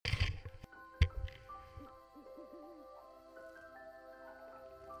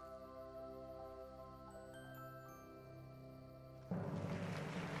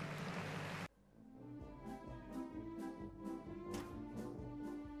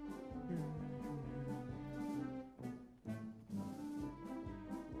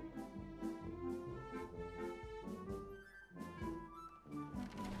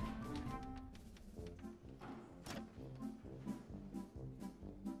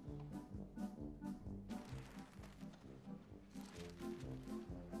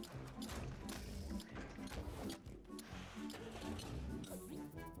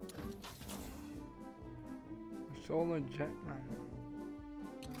Solar Jetman.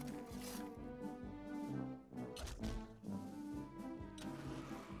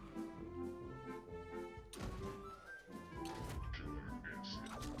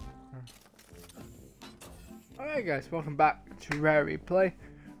 Alright guys, welcome back to Rare Replay.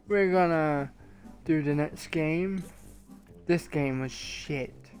 We're gonna do the next game. This game was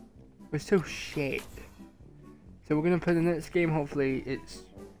shit. It was so shit. So we're gonna play the next game. Hopefully it's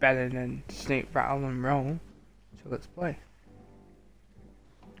better than Snake Rattle and Roll. So let's play.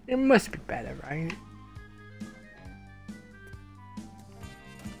 It must be better, right?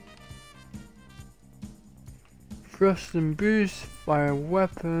 Thrust and boost, fire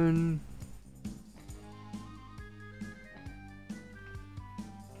weapon.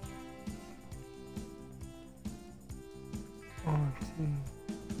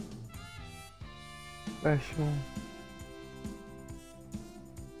 Special.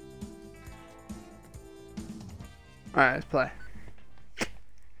 Alright, let's play.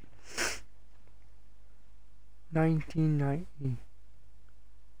 1990.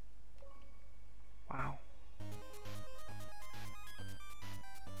 Wow.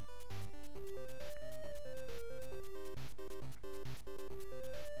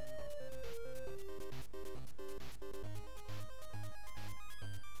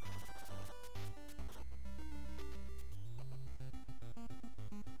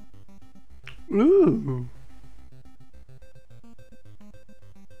 Ooh.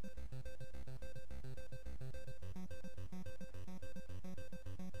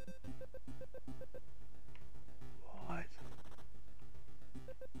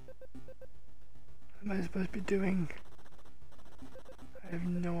 What am I supposed to be doing? I have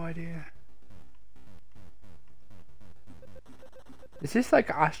no idea. Is this like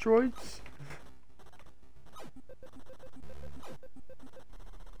asteroids?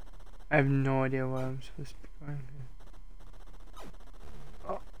 I have no idea where I'm supposed to be going here.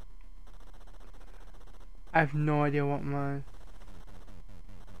 Oh. I have no idea what my...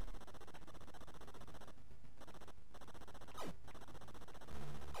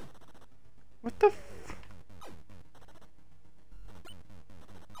 What the f...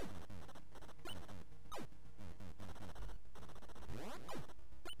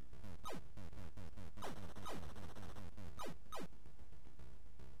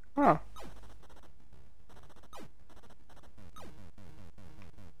 Huh.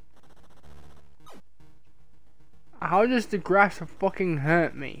 How does the grass fucking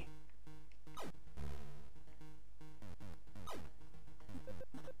hurt me?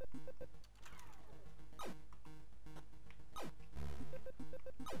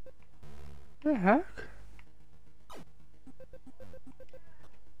 The heck?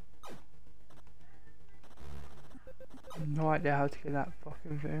 No idea how to get that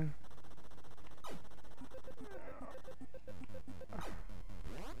fucking thing.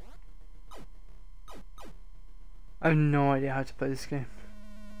 I have no idea how to play this game.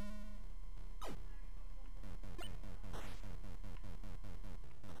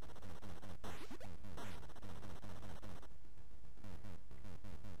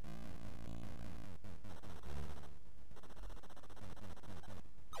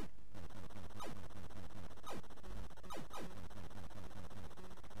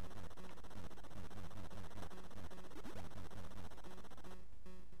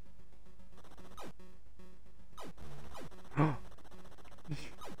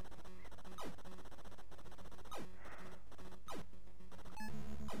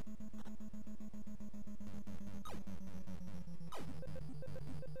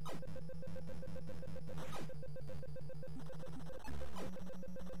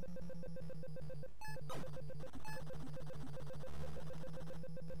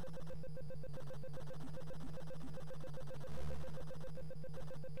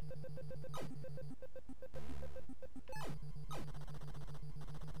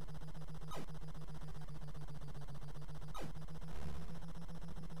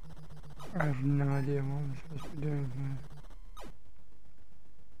 I have no idea what I'm supposed to be doing here.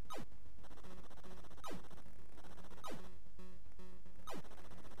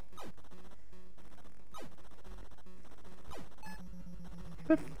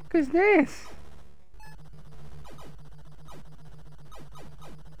 What the fuck is this?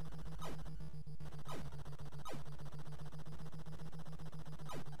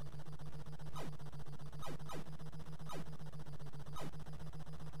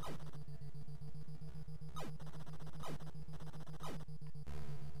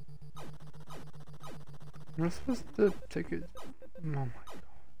 Am I supposed to take it? Oh my god.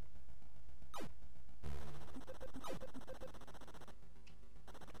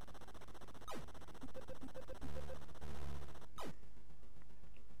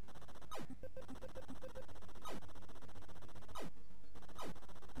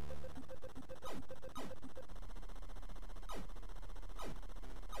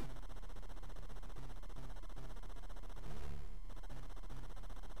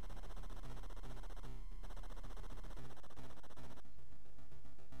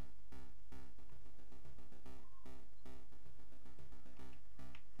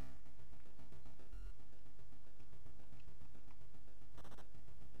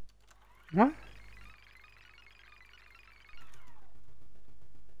 What?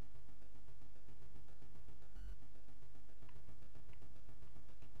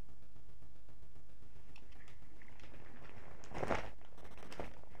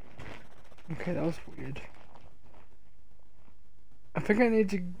 Okay, that was weird. I think I need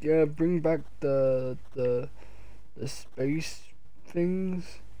to bring back the space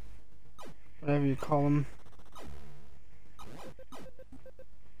things, whatever you call them.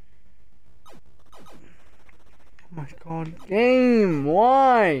 Oh my god, game,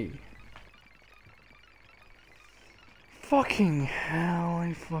 why? Fucking hell,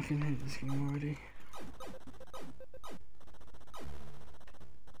 I fucking hate this game already.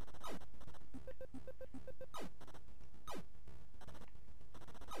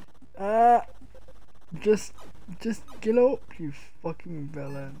 Just get up, you fucking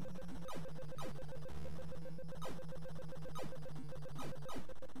villain.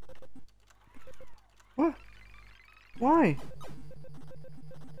 What? Why?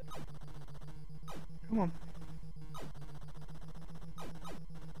 Come on.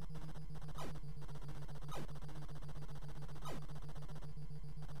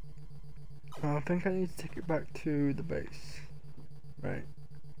 I think I need to take it back to the base. Right.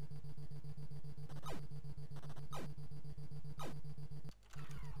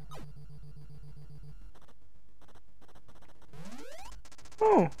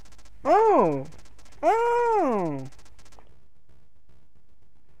 Oh! Oh! Oh!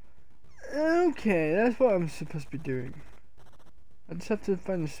 Okay, that's what I'm supposed to be doing. I just have to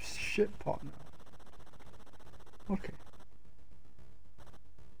find a shit pot now. Okay.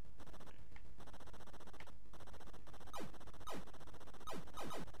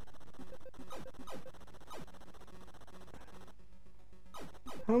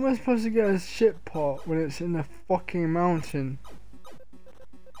 How am I supposed to get a shit pot when it's in a fucking mountain?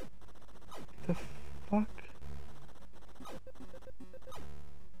 The fuck?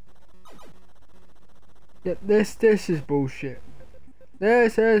 Yeah, this is bullshit.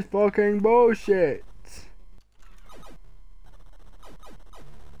 This is fucking bullshit.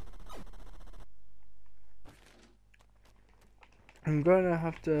 I'm gonna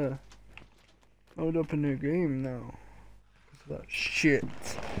have to load up a new game now. Because of that shit.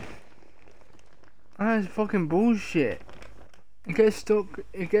 That is fucking bullshit. It gets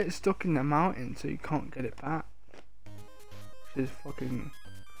stuck in the mountain so you can't get it back. Which is fucking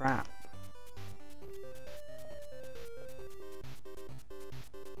crap.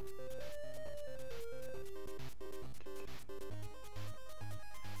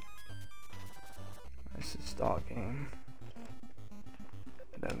 Let's just start game.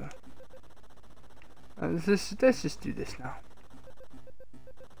 Whatever. Let's just do this now.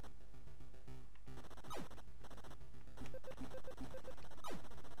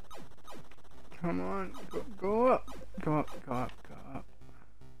 Come on, go up, go up, go up, go up.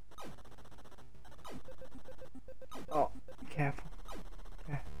 Oh, careful.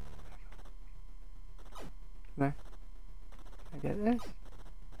 Yeah. Can I get this?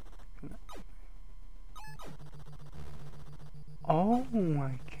 Oh my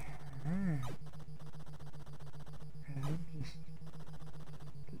god. Okay, let me just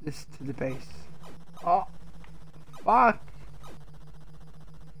put this to the base. Oh, fuck.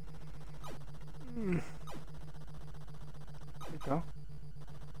 There we go.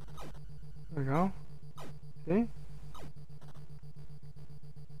 There we go. See?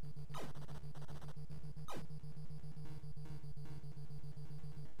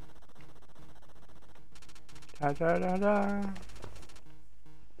 Da da da da.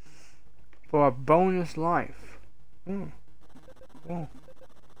 For a bonus life. Oh.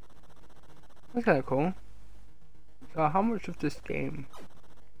 That's kinda cool. So how much of this game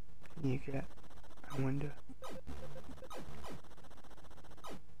can you get? I wonder.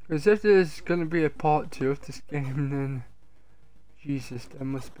 Because if there's gonna be a part 2 of this game, then Jesus, there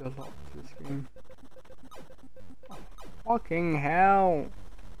must be a lot to this game. Oh, fucking hell!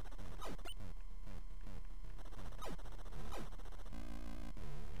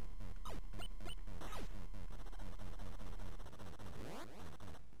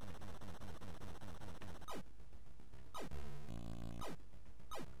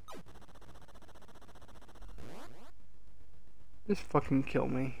 Just fucking kill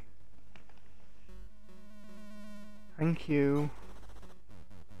me. Thank you.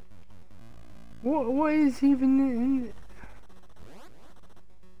 What is even in...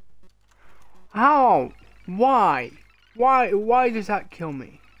 How? Why? Why does that kill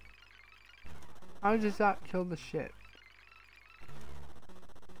me? How does that kill the ship?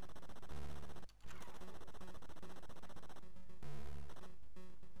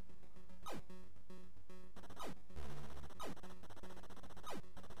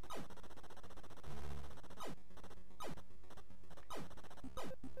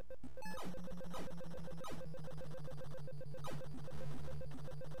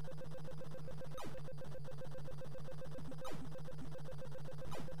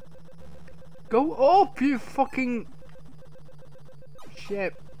 up, you fucking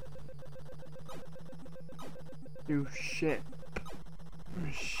shit. You shit.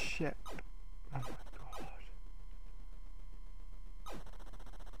 Shit. Oh my god.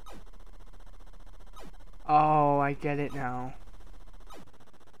 Oh, I get it now.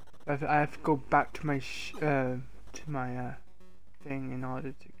 I have to go back to my thing in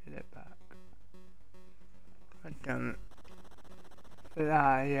order to get it back. God damn it. But,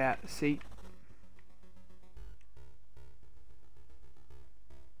 yeah, see.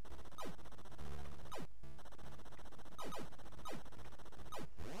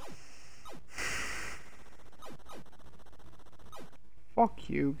 Fuck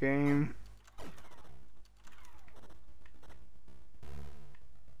you, game.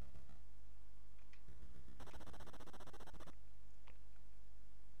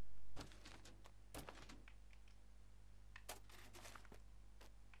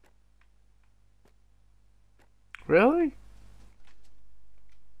 Really?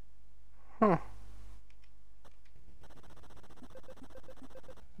 Huh.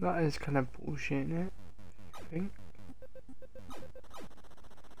 That is kind of bullshit, isn't it? I think.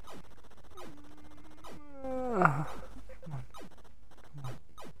 Come on. Come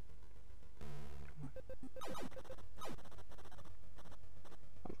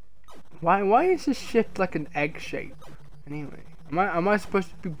on. Why is this ship like an egg shape? Anyway, am I supposed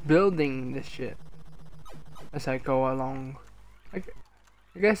to be building this ship as I go along? I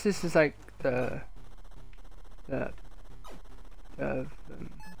guess this is like the what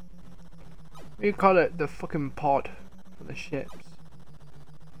do you call it? The fucking pod for the ships.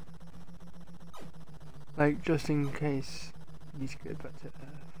 Like, just in case you need to get back to Earth.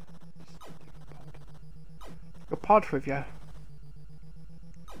 Just take a pod with you.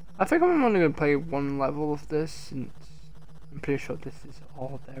 I think I'm only going to play one level of this, since I'm pretty sure this is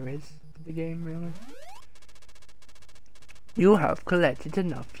all there is to the game, really. You have collected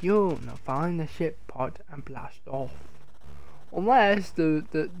enough fuel. Now find the ship pod and blast off. Unless the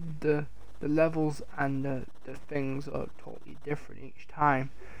levels and the things are totally different each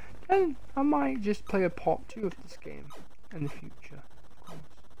time, then I might just play a part 2 of this game in the future, of course.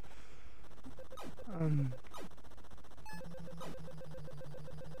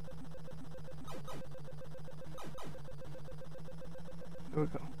 Here we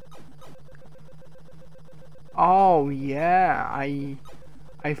go. Oh yeah, I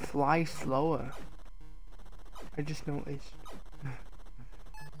fly slower. I just noticed.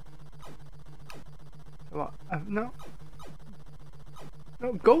 What? No.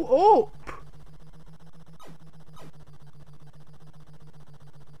 No, go up!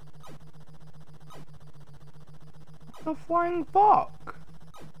 The flying fuck!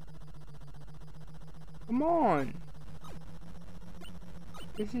 Come on!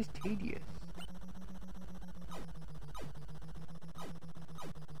 This is tedious.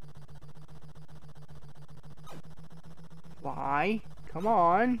 Fly! Come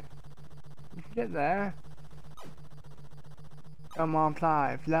on! You can get there. Come on,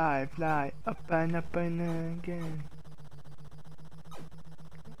 fly, fly, fly, up and again.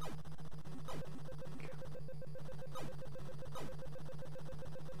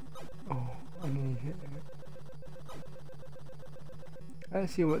 Oh, I need to hit it.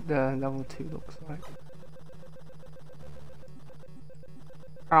 Let's see what the level 2 looks like.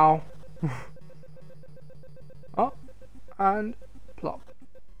 Ow. Oh, and plop.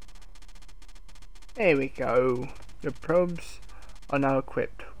 There we go. The probes are now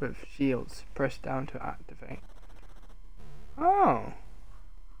equipped with shields. Press down to activate. Oh.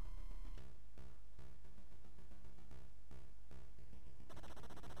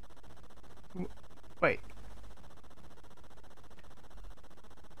 Wait.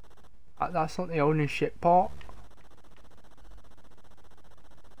 That's not the ownership part.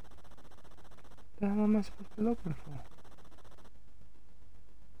 What the hell am I supposed to be looking for?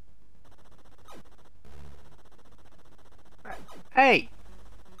 Hey!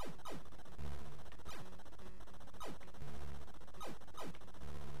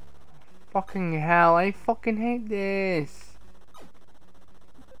 Fucking hell, I fucking hate this.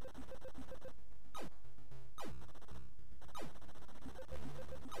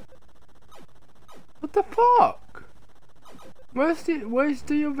 What the fuck? Where's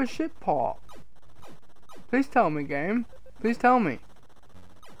the other ship part? Please tell me, game. Please tell me.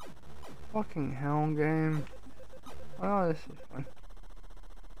 Fucking hell, game. Oh, this is fun.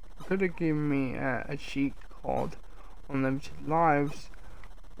 It could have given me a cheat called Unlimited Lives,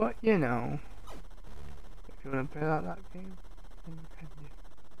 but you know, if you want to play that game, then you can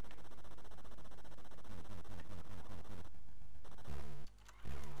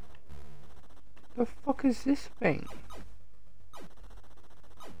do. The fuck is this thing?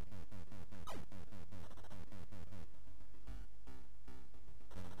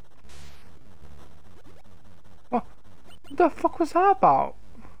 What the fuck was that about?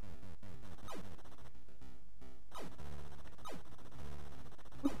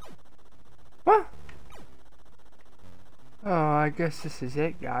 What? Oh, I guess this is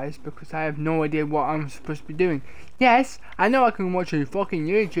it, guys, because I have no idea what I'm supposed to be doing. Yes, I know I can watch a fucking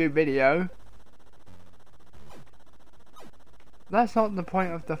YouTube video. That's not the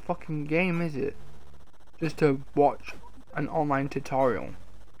point of the fucking game, is it? Just to watch an online tutorial.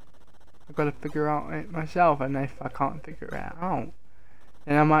 I've got to figure out it myself, and if I can't figure it out,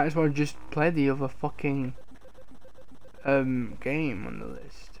 then I might as well just play the other fucking game on the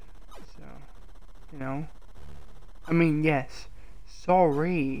list. So, you know. I mean, yes.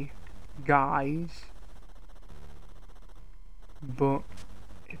 Sorry, guys. But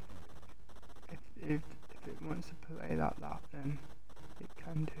if it wants to play that, then it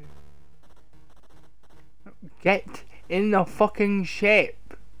can do. Get in the fucking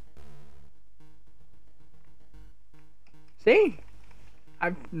ship. See?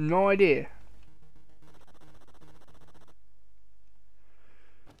 I've no idea.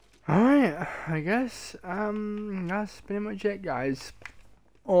 Alright, I guess that's pretty much it, guys.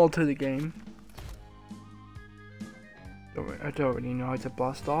 All to the game. I don't really know how to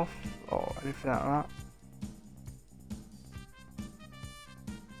blast off or anything like that.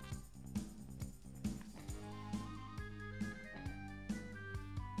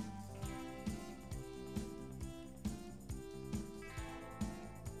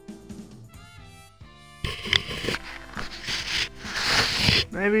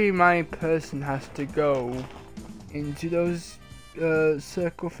 Maybe my person has to go into those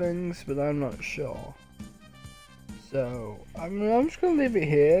circle things, but I'm not sure. So I'm just gonna leave it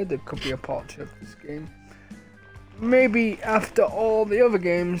here. There could be a part 2 of this game. Maybe after all the other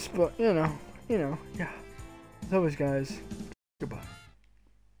games, but you know, yeah. As always, guys, goodbye.